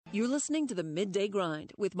You're listening to the Midday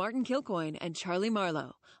Grind with Martin Kilcoyne and Charlie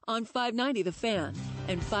Marlowe on 590 The Fan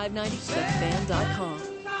and 590thefan.com.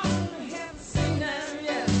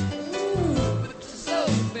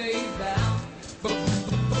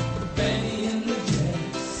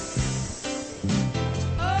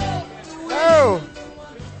 Oh!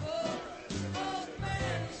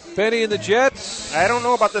 Benny and the Jets. I don't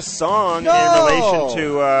know about this song No! in relation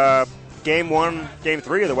to Game 1, Game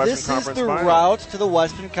 3 of the Western Conference This is the Final. route to the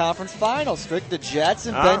Western Conference Final. Strict the Jets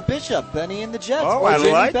and Ben Bishop. Benny and the Jets. Oh, or I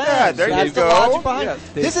Jimmy like Ben. that. There That's you the go. logic behind Yeah,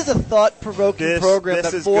 it. This is a thought-provoking program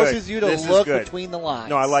that is forces good. you to This is look good. between the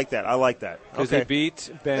lines. No, I like that. I like that. Because they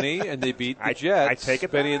beat Benny and they beat the I Jets. take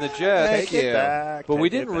it Benny back. and the Jets. Take it back. But we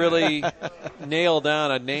Take it didn't back. really nail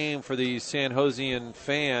down a name for the San Josean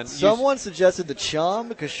fan. Someone suggested the Chum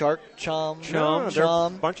because Shark Chum. No, they're a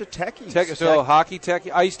bunch of techies. So hockey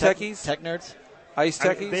techie, ice techies, Tech nerds. ice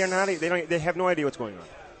techies. They are not. They have no idea what's going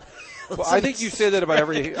on. Well, I think you say that about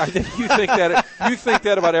every. I think you think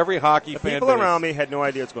that about every hockey The fan. people base. around me had no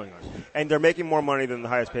idea what's going on, and they're making more money than the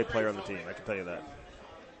highest paid player on the team. I can tell you that.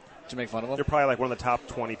 To make fun of them. They're probably like one of the top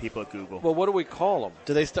 20 people at Google. Well, what do we call them?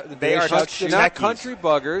 Do they start? They are shout just shoot? Not techies. country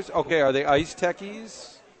buggers. Okay, are they ice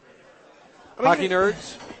techies? I mean, Hockey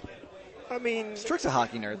nerds? I mean, Strick's a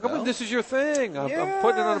hockey nerd. Come on, though. this is your thing. I'm Yeah.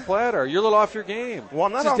 putting it on a platter. You're a little off your game. Well,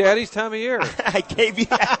 I'm not This is off- Daddy's time of year. I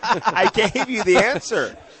gave you the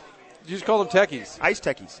answer. You just call them techies. Ice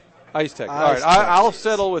techies. Ice techies. Ice All right, techies. I'll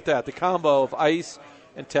settle with that. The combo of ice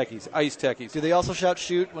and techies. Ice techies. Do they also shout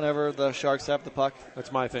shoot whenever the Sharks have the puck?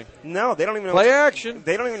 That's my thing. No, they don't even know. Play action.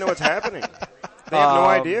 They don't even know what's happening. They have no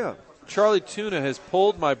idea. Charlie Tuna has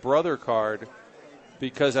pulled my brother card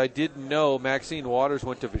because I didn't know Maxine Waters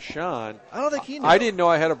went to Vashon. I don't think he knew. I didn't know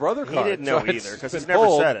I had a brother He card. didn't know So it's either because been he's never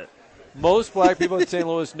pulled. said it. Most black people in St.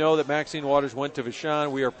 Louis know that Maxine Waters went to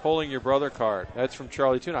Vashon. We are pulling your brother card. That's from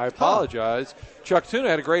Charlie Tuna. I apologize. Chuck Tuna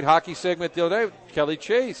had a great hockey segment the other day with Kelly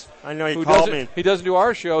Chase. I know he who called doesn't- me. He doesn't do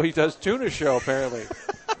our show. He does Tuna's show, apparently.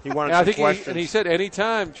 He wanted And I some think questions. he said,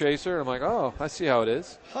 anytime, Chaser. I'm like, oh, I see how it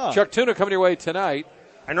is. Huh. Chuck Tuna coming your way tonight.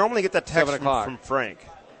 I normally get that text 7 o'clock. from Frank.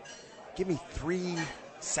 Give me 3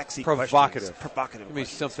 sexy Provocative. questions. Provocative. Give me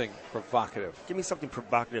questions. something provocative. Give me something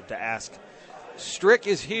provocative to ask Strick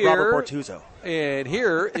is here. Robert Bortuzzo. And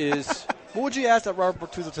here is, What would you ask at Robert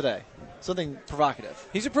Bortuzzo today? Something provocative.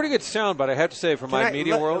 he's a pretty good soundbite, I have to say, from Can my I-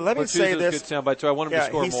 media let- world. let me say Bortuzzo's this. a good soundbite, so I want him to Yeah,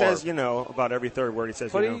 score he more. says about every third word. He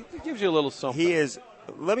says but you know. he gives you a little something. He is.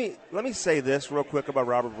 Let me say this real quick about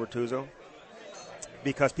Robert Bortuzzo,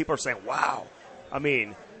 because people are saying, "Wow, I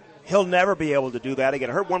mean, he'll never be able to do that again."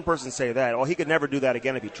 I heard one person say that. Oh, he could never do that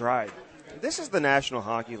again if he tried. This is the National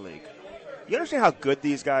Hockey League. You understand how good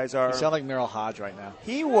these guys are? You sound like Merrill Hodge right now.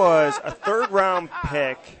 He was a third-round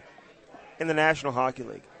pick in the National Hockey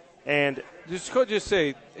League, and Just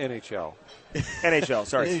say NHL. NHL.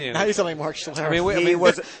 Sorry, Now you sound like Mark Schlereth. he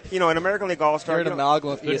was, an American League All-Star. You're an amalgam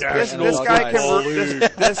of ESPN This, and this all guy guys.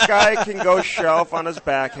 this guy can go shelf on his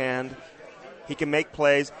backhand. He can make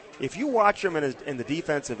plays. If you watch him in the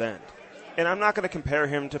defensive end, and I'm not going to compare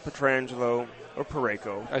him to Pietrangelo or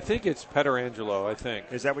Parayko. I think it's Petrangelo, I think.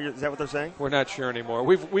 Is that what they're saying? We're not sure anymore.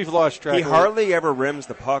 We've lost track He of it. hardly ever rims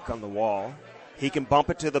the puck on the wall. He can bump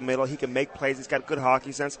it to the middle. He can make plays. He's got good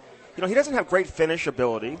hockey sense. He doesn't have great finish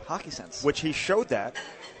ability, Hockey sense. which he showed that.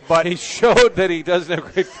 But He showed that he doesn't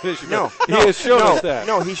have great finishing. No, he has shown us that.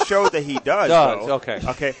 No, he showed that he does. Does, though. okay.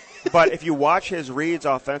 Okay. But if you watch his reads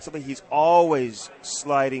offensively, he's always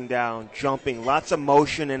sliding down, jumping, lots of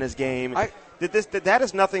motion in his game. That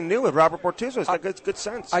is nothing new with Robert Bortuzzo. It's got good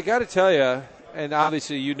sense. I got to tell you, and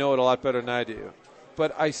obviously you know it a lot better than I do,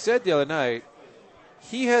 but I said the other night,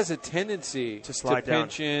 he has a tendency To slide to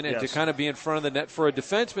pinch down. in and to Yes. kind of be in front of the net for a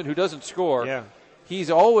defenseman who doesn't score. Yeah. He's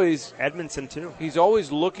always Edmondson, too. He's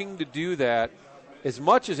always looking to do that as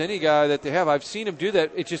much as any guy that they have. I've seen him do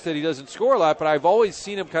that. It's just that he doesn't score a lot, but I've always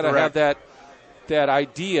seen him kind of have Correct. that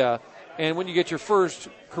idea. And when you get your first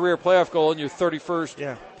career playoff goal in your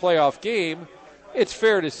 31st playoff game, it's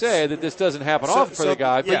fair to say that this doesn't happen often for the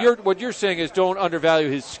guy. But yeah. what you're saying is don't undervalue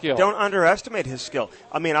his skill. Don't underestimate his skill.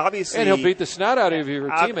 I mean, obviously, And he'll beat the snot out of your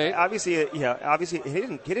teammate. Obviously, he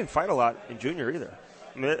didn't fight a lot in junior either.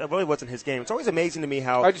 I mean, it really wasn't his game. It's always amazing to me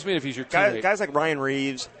how I just mean if he's your teammate. guys like Ryan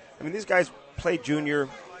Reeves. I mean, these guys played junior,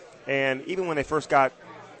 and even when they first got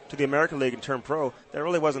to the American League and turned pro, that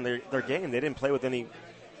really wasn't their game. They didn't play with any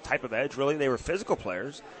type of edge, really. They were physical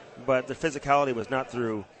players, but their physicality was not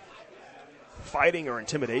through fighting or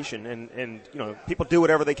intimidation. And people do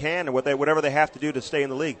whatever they can and whatever they have to do to stay in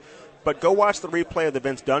the league. But go watch the replay of the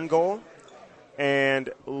Vince Dunn goal and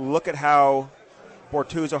look at how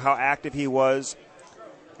Bortuzzo, how active he was.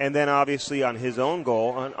 And then obviously on his own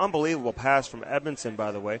goal, an unbelievable pass from Edmondson,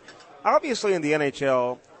 by the way. Obviously in the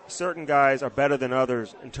NHL, certain guys are better than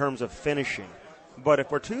others in terms of finishing. But if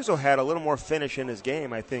Bortuzzo had a little more finish in his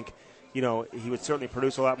game, I think, he would certainly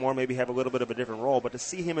produce a lot more, maybe have a little bit of a different role. But to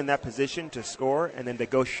see him in that position to score and then to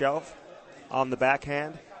go shelf on the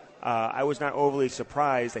backhand, I was not overly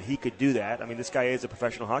surprised that he could do that. I mean, this guy is a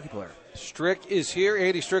professional hockey player. Strick is here.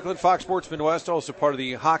 Andy Strickland, Fox Sports Midwest, also part of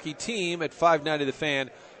the hockey team at 590 The Fan.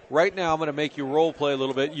 Right now I'm going to make you role play a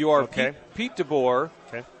little bit. You are okay. Pete DeBoer.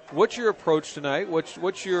 Okay. What's your approach tonight?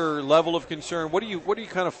 What's your level of concern? What are you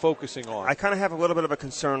kind of focusing on? I kind of have a little bit of a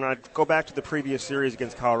concern. I go back to the previous series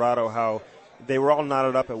against Colorado, how they were all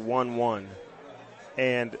knotted up at 1-1,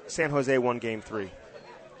 and San Jose won Game 3.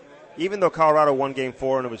 Even though Colorado won Game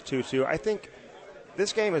 4 and it was 2-2, I think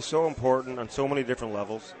this game is so important on so many different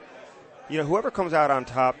levels. Whoever comes out on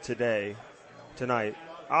top tonight,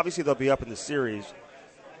 obviously they'll be up in the series,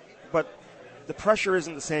 but the pressure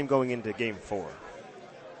isn't the same going into Game 4.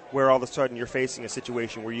 Where all of a sudden you're facing a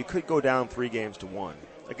situation where you could go down 3-1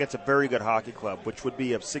 against a very good hockey club, which would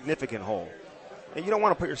be a significant hole. And you don't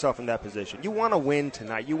want to put yourself in that position. You want to win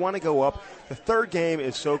tonight. You want to go up. The third game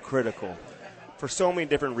is so critical for so many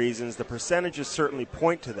different reasons. The percentages certainly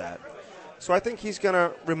point to that. So I think he's going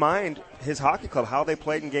to remind his hockey club how they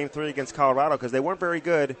played in Game 3 against Colorado, because they weren't very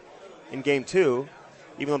good in Game 2,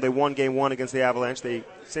 even though they won Game 1 against the Avalanche. They,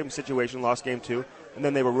 same situation, lost Game 2, and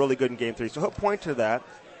then they were really good in Game 3. So he'll point to that.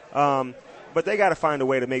 But they got to find a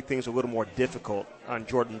way to make things a little more difficult on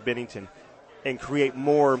Jordan Binnington and create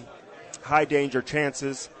more high-danger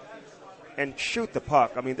chances and shoot the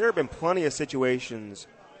puck. I mean, there have been plenty of situations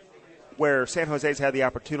where San Jose's had the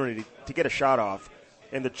opportunity to get a shot off,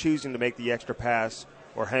 and they're choosing to make the extra pass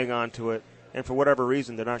or hang on to it, and for whatever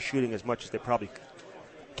reason, they're not shooting as much as they probably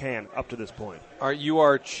can up to this point. You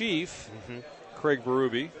are Chief Craig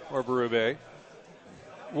Berube.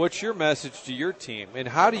 What's your message to your team, and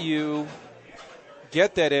how do you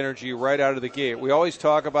get that energy right out of the gate? We always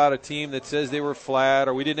talk about a team that says they were flat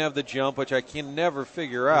or we didn't have the jump, which I can never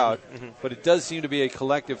figure out, but it does seem to be a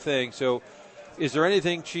collective thing. So is there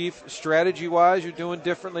anything, Chief, strategy-wise you're doing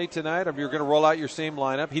differently tonight? Or you're going to roll out your same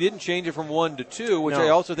lineup? He didn't change it from 1 to 2, which I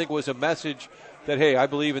also think was a message that, hey, I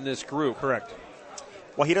believe in this group. Correct.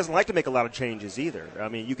 Well, he doesn't like to make a lot of changes either. I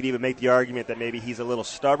mean, you could even make the argument that maybe he's a little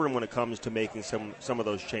stubborn when it comes to making some of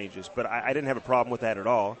those changes. But I didn't have a problem with that at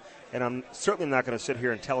all. And I'm certainly not going to sit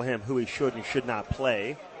here and tell him who he should and should not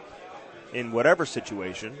play in whatever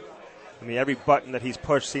situation. I mean, every button that he's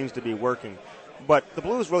pushed seems to be working. But the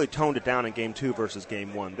Blues really toned it down in Game 2 versus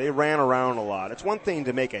Game 1. They ran around a lot. It's one thing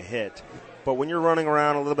to make a hit, but when you're running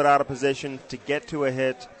around a little bit out of position to get to a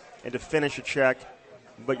hit and to finish a check,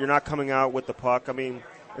 but you're not coming out with the puck. I mean,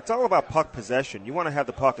 it's all about puck possession. You want to have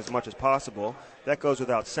the puck as much as possible. That goes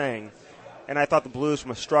without saying. And I thought the Blues, from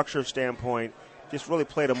a structure standpoint, just really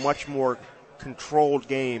played a much more controlled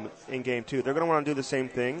game in Game 2. They're going to want to do the same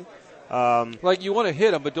thing. Like you want to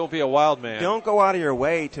hit them, but don't be a wild man. Don't go out of your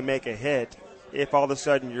way to make a hit if all of a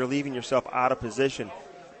sudden you're leaving yourself out of position.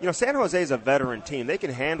 San Jose is a veteran team. They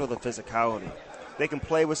can handle the physicality. They can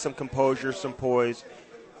play with some composure, some poise.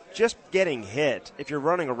 Just getting hit, if you're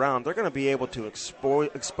running around, they're going to be able to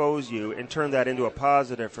expose you and turn that into a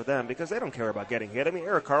positive for them because they don't care about getting hit. I mean,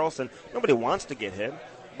 Erik Karlsson, nobody wants to get hit,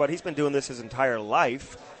 but he's been doing this his entire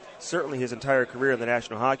life, certainly his entire career in the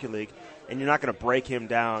National Hockey League, and you're not going to break him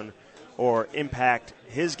down or impact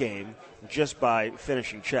his game just by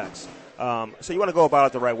finishing checks. So you want to go about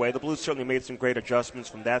it the right way. The Blues certainly made some great adjustments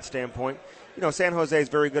from that standpoint. San Jose is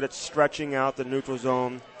very good at stretching out the neutral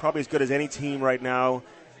zone, probably as good as any team right now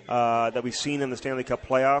that we've seen in the Stanley Cup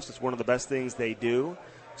playoffs. It's one of the best things they do.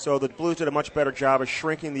 So the Blues did a much better job of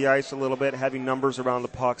shrinking the ice a little bit, having numbers around the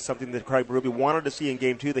puck, something that Craig Berube wanted to see in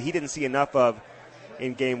Game 2 that he didn't see enough of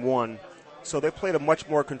in Game 1. So they played a much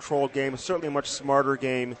more controlled game, certainly a much smarter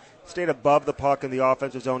game, stayed above the puck in the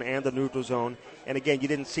offensive zone and the neutral zone. And again, you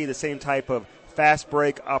didn't see the same type of fast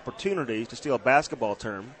break opportunities, to steal a basketball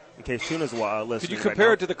term, in case Tuna's listening. Could you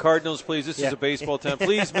compare it to the Cardinals, please? This is a baseball term.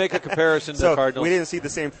 Please make a comparison to the Cardinals. We didn't see the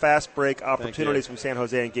same fast break opportunities from San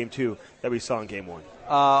Jose in Game 2 that we saw in Game 1.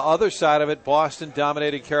 Other side of it, Boston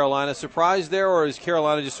dominated Carolina. Surprise there, or is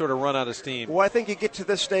Carolina just sort of run out of steam? Well, I think you get to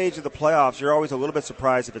this stage of the playoffs, you're always a little bit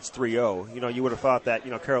surprised if it's 3-0. You would have thought that,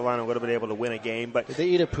 Carolina would have been able to win a game. But did they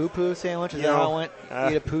eat a poo-poo sandwich? Is that how it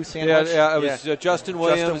went? Eat a poo sandwich? Yeah, it was Justin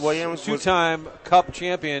Williams, two-time Cup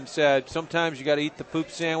champion, said sometimes you got to eat the poop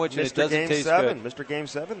sandwich and it doesn't taste good. Mr. Game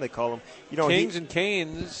 7, they call him. Kings and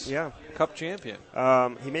Canes, Cup champion.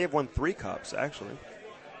 He may have won 3 cups, actually.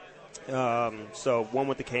 So 1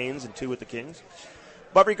 with the Canes and 2 with the Kings.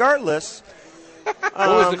 But regardless, What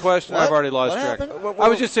was the question? what? I've already lost What track. happened? I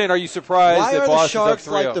was just saying, are you surprised Why that are the Boston's up Sharks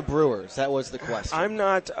 3-0? like the Brewers? That was the question. I'm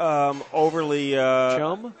not overly.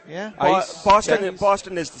 Chum? Yeah. Ice? Boston. Tennis?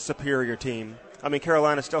 Boston is the superior team. I mean,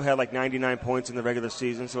 Carolina still had like 99 points in the regular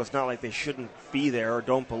season, so it's not like they shouldn't be there or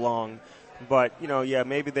don't belong. But yeah,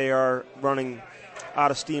 maybe they are running out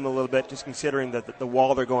of steam a little bit, just considering that the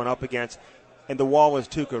wall they're going up against. And the wall is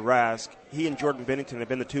Tuukka Rask. He and Jordan Binnington have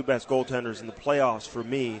been the two best goaltenders in the playoffs for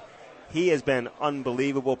me. He has been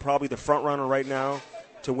unbelievable, probably the front runner right now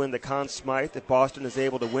to win the Conn Smythe if Boston is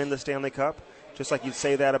able to win the Stanley Cup. Just like you'd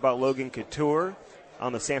say that about Logan Couture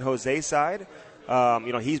on the San Jose side.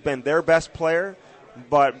 He's been their best player,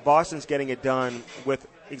 but Boston's getting it done with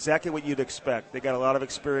exactly what you'd expect. They got a lot of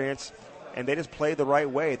experience, and they just play the right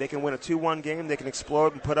way. They can win a 2-1 game. They can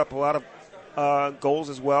explode and put up a lot of goals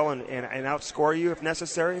as well and outscore you if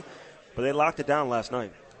necessary. But they locked it down last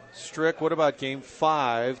night. Strick, what about Game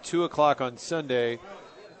 5, 2 o'clock on Sunday?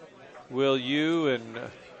 Will you and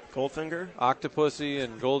Goldfinger? Octopussy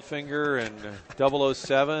and Goldfinger and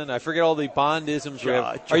 007, I forget all the Bond-isms we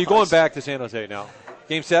have. Jaws. Are you going back to San Jose now?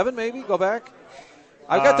 Game 7, maybe? Go back?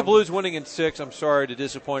 I've got the Blues winning in 6. I'm sorry to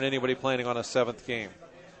disappoint anybody planning on a 7th game.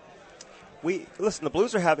 Listen, the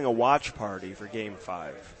Blues are having a watch party for Game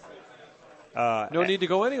 5. No need to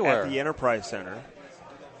go anywhere. At the Enterprise Center.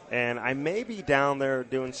 And I may be down there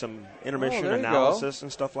doing some intermission there you analysis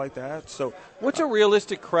and stuff like that. So, what's a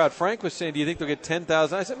realistic crowd? Frank was saying, do you think they'll get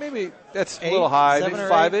 10,000? I said, maybe that's a 8, little high. 7 Maybe or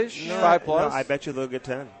 5-ish? 5 plus? No, I bet you they'll get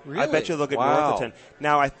 10. Really? I bet you they'll get Wow. north of 10.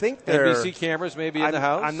 Now, I think they're... NBC cameras maybe in the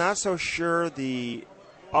house? I'm not so sure the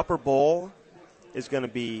upper bowl is going to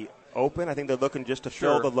be open. I think they're looking just to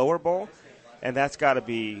fill Sure. the lower bowl. And that's got to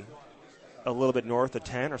be a little bit north of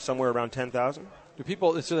 10 or somewhere around 10,000. Do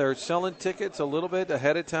people, so they're selling tickets a little bit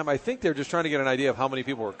ahead of time? I think they're just trying to get an idea of how many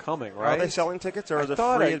people are coming, right? Are they selling tickets or is it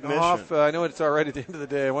thought free I admission? I know it's already at the end of the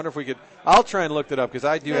day. I wonder if we could. I'll try and look it up because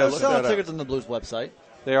I do Yeah, have they're looked selling that up. tickets on the Blues website.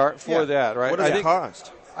 They are for Yeah. that, right? What does I it think,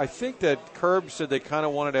 cost? I think that Curb said they kind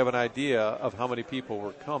of wanted to have an idea of how many people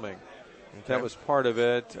were coming. That was part of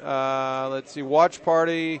it. Let's see. Watch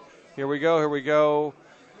party. Here we go.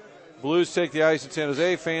 Blues take the ice in San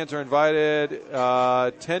Jose. Fans are invited.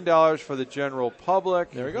 $10 for the general public.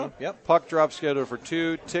 There we go. Yep. Puck drop scheduled for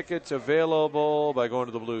 2. Tickets available by going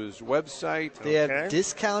to the Blues website. They Okay. have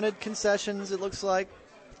discounted concessions, it looks like.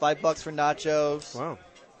 $5 for nachos. Wow.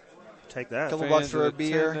 Take that. Couple bucks for a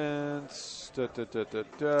beer. Attendance,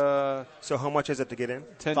 So how much is it to get in?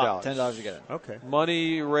 $10. $10 to get it. Okay.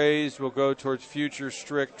 Money raised will go towards future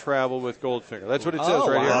strict travel with Goldfinger. That's what it says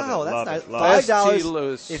right wow, Love that's it, nice. love it. ST $5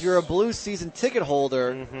 Lewis. if you're a Blues season ticket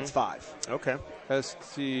holder. It's $5. Okay. here.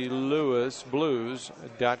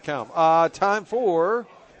 STLewisBlues.com. Time for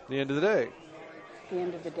the end of the day. The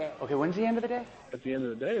end of the day. Okay, when's the end of the day? At the end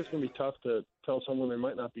of the day, it's going to be tough to tell someone they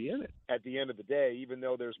might not be in it. At the end of the day, even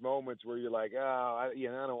though there's moments where you're like, I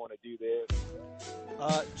don't want to do this.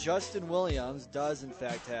 Justin Williams does, in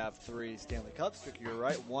fact, have 3 Stanley Cups. You're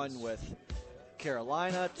right. 1 with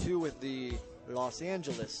Carolina, 2 with the Los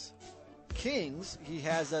Angeles Kings. He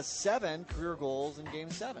has 7 career goals in Game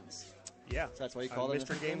 7s. Yeah. So that's why you call him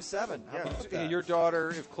Mr. Game Game 7. How Yeah. about that? Your daughter,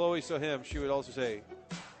 if Chloe saw him, she would also say,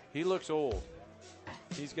 he looks old.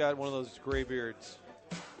 He's got one of those gray beards.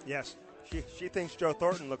 Yes. She thinks Joe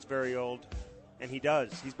Thornton looks very old, and he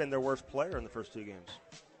does. He's been their worst player in the first 2 games.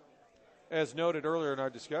 As noted earlier in our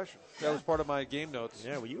discussion. That was part of my game notes.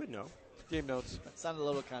 Yeah, well, you would know. Game notes. That sounded a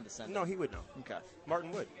little condescending. No, he would know. Okay.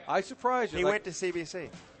 Martin would. I surprised you. He like went to CBC.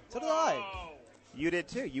 So did I. You did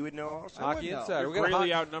too. You would know also. Hockey would know. Insider. You're We got a greatly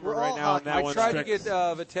hockey- outnumbered We're right all now on that I one. tried to Strick. get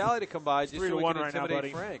Vitaly to come by just so 3 to we 1 could right now,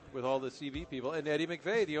 intimidate buddy. Frank with all the CV people. And Eddie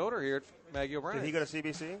McVeigh, the owner here at Maggie O'Brien. Did he go to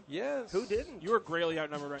CBC? Yes. Who didn't? You are greatly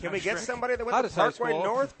outnumbered right Can now. we get Strick. somebody that How went to does high Parkway school-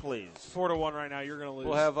 North, please? 4 to 1 right now. You're going to lose.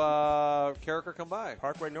 We'll have Carricker come by.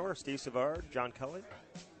 Parkway North, Steve Savard, John Cully.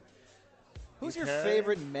 Who's your Okay.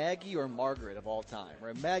 favorite Maggie or Margaret of all time?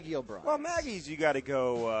 Right, Maggie O'Brien. Well, Maggie's, you got to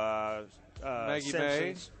go Maggie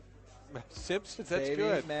Simpsons. May. Simpsons, that's Baby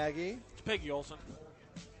good. Maggie. It's Peggy Olson.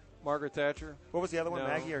 Margaret Thatcher. What was the other one? No.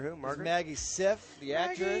 Maggie or who? There's Margaret? Maggie Siff, the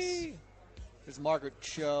actress. Maggie. There's Margaret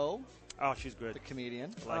Cho, Oh, she's good. the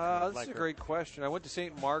comedian. I like her. This Like is a her. great question. I went to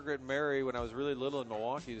St. Margaret Mary when I was really little in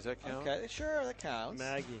Milwaukee. Does that count? Okay, sure, that counts.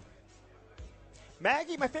 Maggie.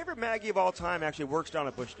 Maggie, my favorite Maggie of all time actually works down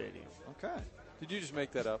at Busch Stadium. Okay. Did you just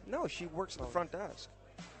make that up? No, she works at the front desk.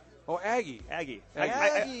 Oh, Aggie. Aggie.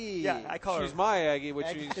 Aggie. Yeah, I call her. She's my Aggie, which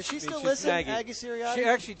Aggie. means Does she means still she's listen, Maggie. Aggie Sirianni? She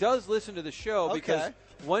actually does listen to the show because Okay.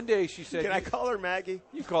 one day she said, Can I call her Maggie?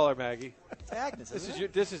 You call her Maggie. Agnes.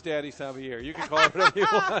 This is Daddy's time of year. You can call it whatever you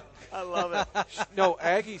want. I love it. No,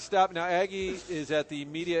 Aggie stopped. Now, Aggie is at the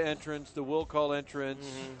media entrance, the will call entrance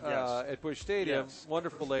Yes. at Busch Stadium. Yes.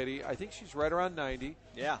 Wonderful lady. I think she's right around 90.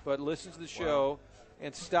 Yeah. But listens to the show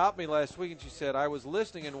and stopped me last week, and she said, I was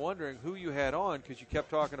listening and wondering who you had on because you kept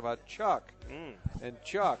talking about Chuck and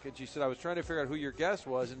Chuck. And she said, I was trying to figure out who your guest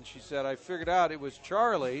was. And she said, I figured out it was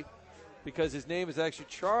Charlie because his name is actually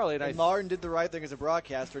Charlie. And Martin did the right thing as a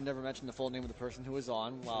broadcaster and never mentioned the full name of the person who was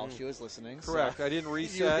on while she was listening. Correct. So I didn't you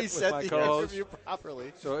reset with my the co-host. interview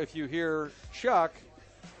properly. So if you hear Chuck,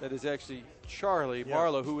 that is actually Charlie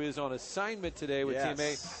Marlowe, who is on assignment today with Team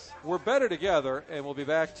A. We're better together, and we'll be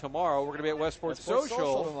back tomorrow. We're going to be at Westport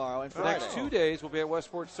Social tomorrow and the Friday. next 2 days. We'll be at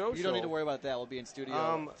Westport Social. You don't need to worry about that. We'll be in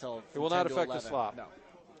studio until it will 10 not to affect 11. the slop. No.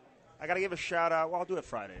 I got to give a shout out. Well, I'll do it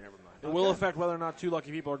Friday. Never mind. It will affect whether or not two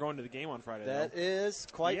lucky people are going to the game on Friday. That is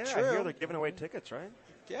quite I true. hear they're giving away tickets, right?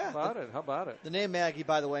 Yeah. How about it? The name Maggie,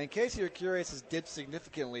 by the way, in case you're curious, has dipped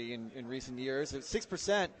significantly in recent years.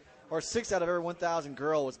 6%, or 6 out of every 1,000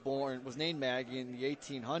 girl was named Maggie in the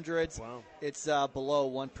 1800s. Wow. It's below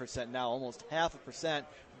 1% now, almost 0.5%.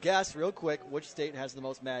 Guess, real quick, which state has the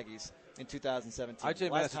most Maggies in 2017? I'd say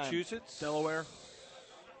Last time. Massachusetts. Delaware.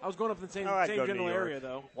 I was going up in the same I'd go general New York. area,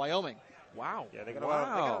 though. Wyoming. Wow. Yeah, they got Wow.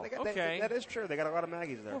 a lot. Okay. That is true. They got a lot of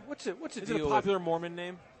Maggies there. Well, what's the Is deal it a popular Mormon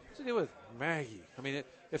name? What's the deal with Maggie? I mean,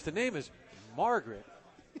 if the name is Margaret,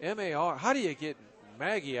 M-A-R, how do you get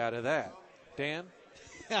Maggie out of that? Dan?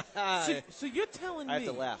 So you're telling me I have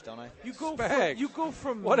to laugh, don't I? you go Spags.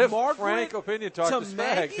 from What if Margaret Frank Opinion talked to to Spags?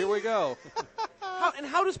 Maggie? Here we go.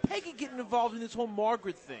 How does Peggy get involved in this whole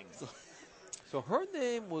Margaret thing? So her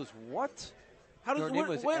name was what? How does Her name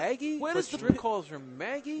was where, Aggie? Where but does the Strick P, calls her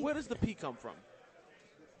Maggie? where does the P come from?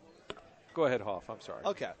 Go ahead, Hoff. I'm sorry.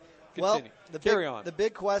 Okay. Continue. Well, Carry on. The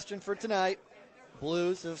big question for tonight,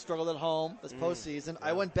 Blues have struggled at home this postseason.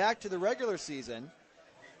 I went back to the regular season.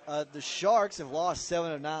 The Sharks have lost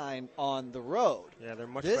 7 of 9 on the road. Yeah, they're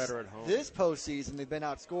much better at home. This postseason, they've been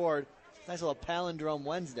outscored. Nice little palindrome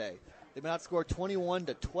Wednesday. They've been outscored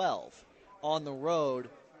 21-12 on the road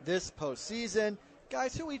this postseason.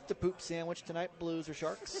 Guys, who eats the poop sandwich tonight, Blues or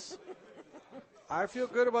Sharks? I feel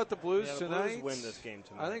good about the Blues Yeah, the tonight. Blues win this game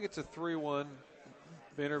tonight. I think it's a 3-1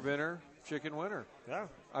 winner, chicken winner. Yeah.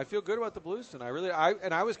 I feel good about the Blues tonight.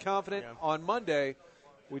 I was confident on Monday.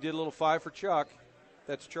 We did a little 5 for Chuck.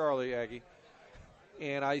 That's Charlie, Aggie.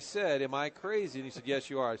 And I said, am I crazy? And he said, yes,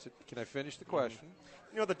 you are. I said, can I finish the question?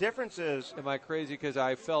 You know, the difference is, Am I crazy because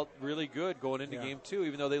I felt really good going into Game 2,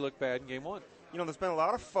 even though they looked bad in Game 1? you know, there's been a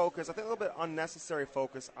lot of focus, I think a little bit unnecessary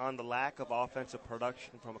focus on the lack of offensive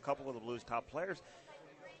production from a couple of the Blues' top players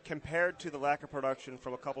compared to the lack of production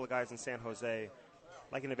from a couple of guys in San Jose,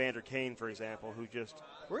 like an Evander Kane, for example, who just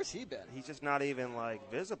 – Where's he been? he's just not even, like,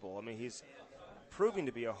 visible. I mean, he's proving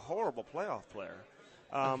to be a horrible playoff player.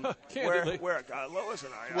 Candidly. Where Lois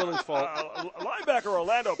and I, Willie's fault. linebacker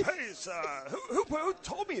Orlando Pace, who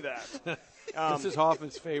told me that? This is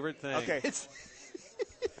Hoffman's favorite thing. Okay.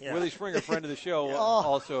 Yeah. Willie Springer, friend of the show,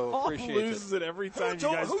 also appreciates loses it. it every time you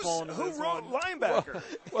guys fall into who this wrote one. linebacker?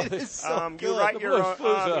 It is so You good. write The your Blues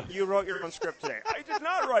Blues, own, you wrote your own script today. I did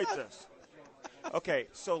not write this. Okay,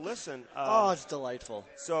 so listen. It's delightful.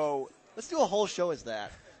 So Let's do a whole show as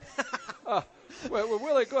that. Well,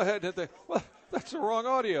 Willie, go ahead. Well, that's the wrong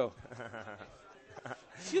audio.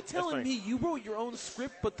 So you're telling funny. me you wrote your own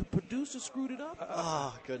script, but the producer screwed it up?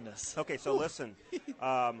 Oh, goodness. okay, so listen.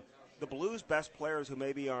 The Blues' best players who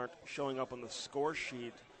maybe aren't showing up on the score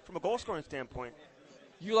sheet from a goal scoring standpoint,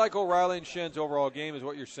 You like O'Reilly and Shen's overall game, is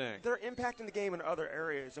what you're saying. they're impacting the game in other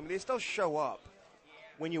areas. I mean, they still show up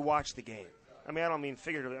when you watch the game. I mean, I don't mean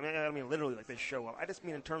figuratively. I don't mean literally like they show up. I just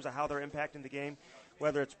mean in terms of how they're impacting the game,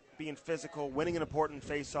 whether it's being physical, winning an important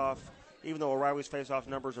face-off, even though O'Reilly's face-off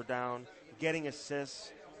numbers are down, getting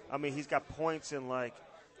assists. I mean, he's got points in like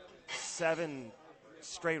 7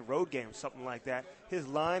 straight road games, something like that. His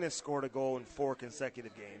line has scored a goal in 4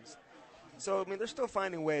 consecutive games. So, I mean, they're still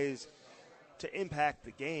finding ways to impact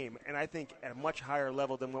the game, and I think at a much higher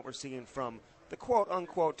level than what we're seeing from the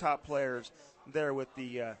quote-unquote top players there with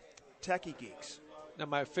the techie geeks. Now,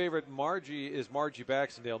 my favorite Margie is Margie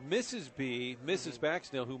Baxendale. Mrs. B, Mrs.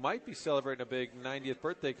 Baxendale, who might be celebrating a big 90th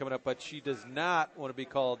birthday coming up, but she does not want to be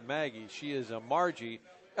called Maggie. She is a Margie.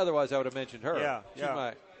 Otherwise, I would have mentioned her. Yeah, She's yeah.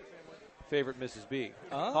 my favorite Mrs. B.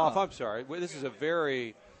 Oh. Hoff, I'm sorry. This is a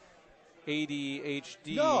very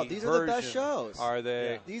ADHD No, these are the best version. shows. Are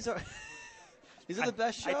they? Yeah. These are the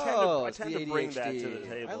best I shows. tend the to bring that ADHD. to the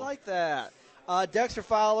table. I like that. Dexter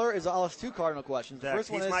Fowler is all 2 Cardinal questions. The Dex,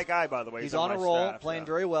 first one he's is my guy, by the way. he's on a my roll, staff, playing yeah.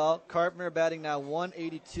 very well. Carpenter batting now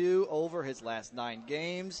 182 over his last 9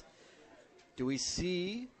 games. Do we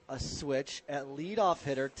see a switch at leadoff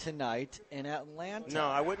hitter tonight in Atlanta? No,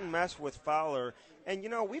 I wouldn't mess with Fowler. And,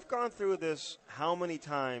 we've gone through this how many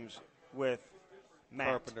times with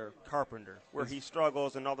Matt Carpenter, where he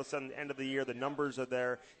struggles, and all of a sudden, end of the year, the numbers are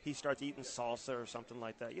there. He starts eating salsa or something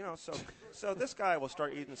like that. So this guy will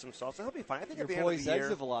start eating some salsa. He'll be fine. I think Your at the end of boy's the year,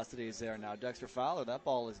 exit velocity is there now. Dexter Fowler, that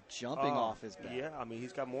ball is jumping off his bat. Yeah,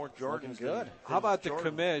 he's got more Jordans. Good. How about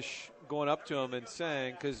Jordan. the commish going up to him and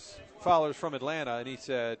saying, because Fowler's from Atlanta, and he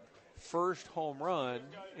said, first home run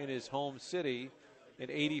in his home city in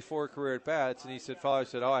 84 career at-bats, and Fowler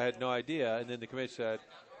said, I had no idea, and then the commish said,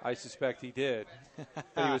 I suspect he did.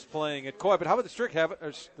 And he was playing at Coy. But how about the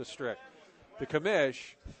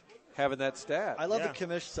commish having that stat? I love the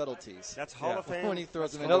commish subtleties. That's Hall of Fame. When he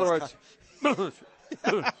throws them in other words,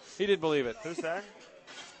 he didn't believe it. Who's that?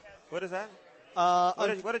 What is that?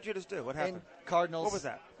 What did you just do? What happened? Cardinals. What was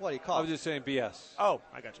that? What do you I call was just saying BS. Oh,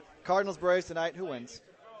 I got you. Cardinals Braves tonight. Who wins?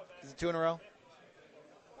 Is it 2 in a row?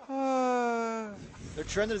 Their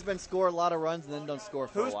trend has been score a lot of runs and then don't score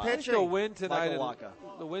for Who's a while. pitching? They'll win tonight. Michael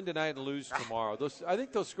And lose tomorrow. I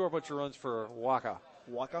think they'll score a bunch of runs for Waka.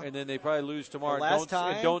 Waka? And then they probably lose tomorrow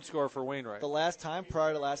and don't score for Wainwright. The last time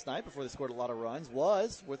prior to last night, before they scored a lot of runs,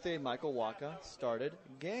 was with a Michael Waka started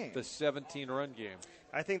game. The 17-run game.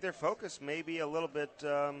 I think their focus may be a little bit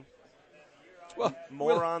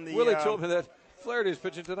more on the. Willie told me that Flaherty's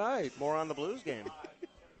pitching tonight. More on the Blues game.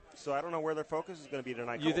 So I don't know where their focus is going to be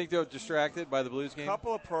tonight. You think they're distracted by the Blues game? A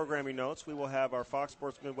couple of programming notes. We will have our Fox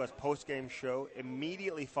Sports Midwest post-game show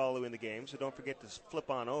immediately following the game, so don't forget to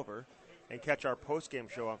flip on over and catch our post-game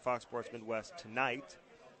show on Fox Sports Midwest tonight.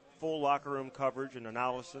 Full locker room coverage and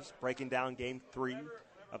analysis, breaking down Game 3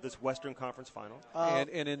 of this Western Conference Final.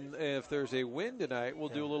 If there's a win tonight, we'll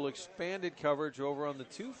do a little expanded coverage over on the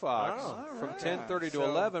 2 Fox. From 10:30 to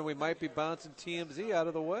 11, we might be bouncing TMZ out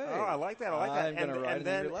of the way. Oh, I like that. And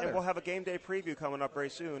then letter. we'll have a game day preview coming up very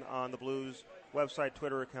soon on the Blues website,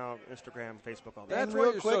 Twitter account, Instagram, Facebook, all that. That's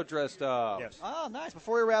why you're so dressed up. Yes. Oh, nice.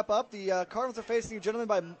 Before we wrap up, the Cardinals are facing a gentleman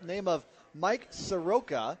by the name of Mike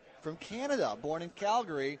Soroka from Canada, born in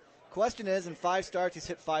Calgary. Question is, in 5 starts, he's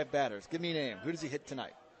hit 5 batters. Give me a name. Who does he hit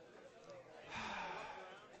tonight?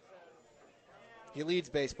 He leads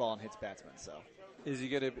baseball and hits batsmen, so. Is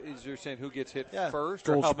you're saying who gets hit Yeah. first,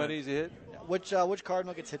 or how many is he hit? Yeah. Which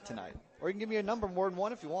Cardinal gets hit tonight? Or you can give me a number, more than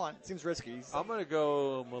one if you want. It seems risky. I'm going to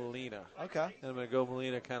go Molina. Okay. And I'm going to go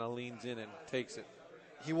Molina kind of leans in and takes it.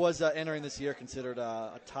 He was entering this year considered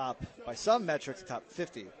a top, by some metrics, a top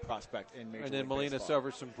 50 prospect in Major And then League Molina Baseball.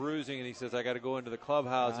 suffers some bruising, and he says, I got to go into the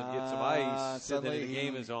clubhouse and get some ice, and then the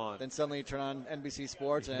game is on. Then suddenly you turn on NBC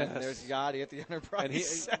Sports, and there's Yachty at the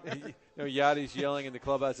Enterprise. And Yachty's yelling in the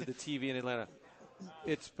clubhouse at the TV in Atlanta,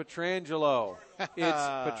 it's Petrangelo. It's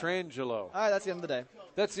Petrangelo. All right, that's the end of the day.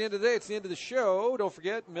 That's the end of the day. It's the end of the show. Don't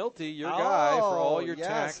forget, Milty, your guy for all your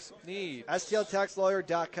tax needs.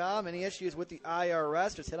 STLTaxLawyer.com. Any issues with the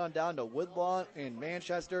IRS, just head on down to Woodlawn in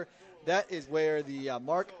Manchester. That is where the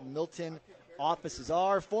Mark Milton offices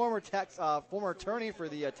are. Former attorney for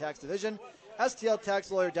the tax division.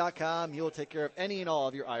 STLTaxLawyer.com. He will take care of any and all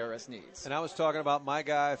of your IRS needs. And I was talking about my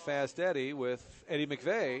guy, Fast Eddie, with Eddie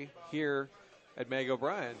McVeigh here at Meg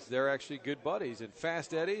O'Brien's. They're actually good buddies. And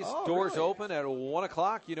Fast Eddie's doors open at 1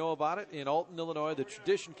 o'clock. You know about it in Alton, Illinois. The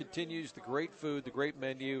tradition continues. The great food, the great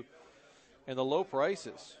menu, and the low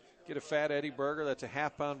prices. Get a Fat Eddie burger. That's a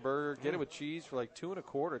half-pound burger. Get it with cheese for like $2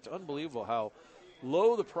 1/4. It's unbelievable how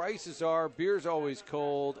low the prices are. Beer's always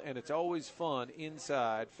cold, and it's always fun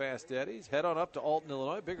inside Fast Eddie's. Head on up to Alton,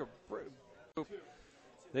 Illinois.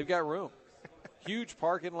 They've got room. Huge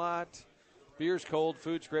parking lot. Beer's cold,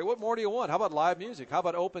 food's great. What more do you want? How about live music? How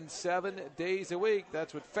about open 7 days a week?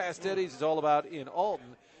 That's what Fast Eddie's is all about in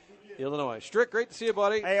Alton, Illinois. Strick, great to see you,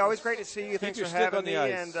 buddy. Hey, always great to see you. Thanks your for stick having on the me.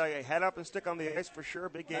 ice. And head up and stick on the ice for sure.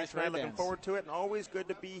 Big game Nice tonight. Looking dance. forward to it. And always good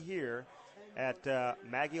to be here at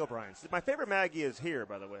Maggie O'Brien's. My favorite Maggie is here,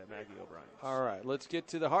 by the way, Maggie O'Brien's. All right, let's get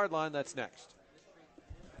to the hard line. That's next.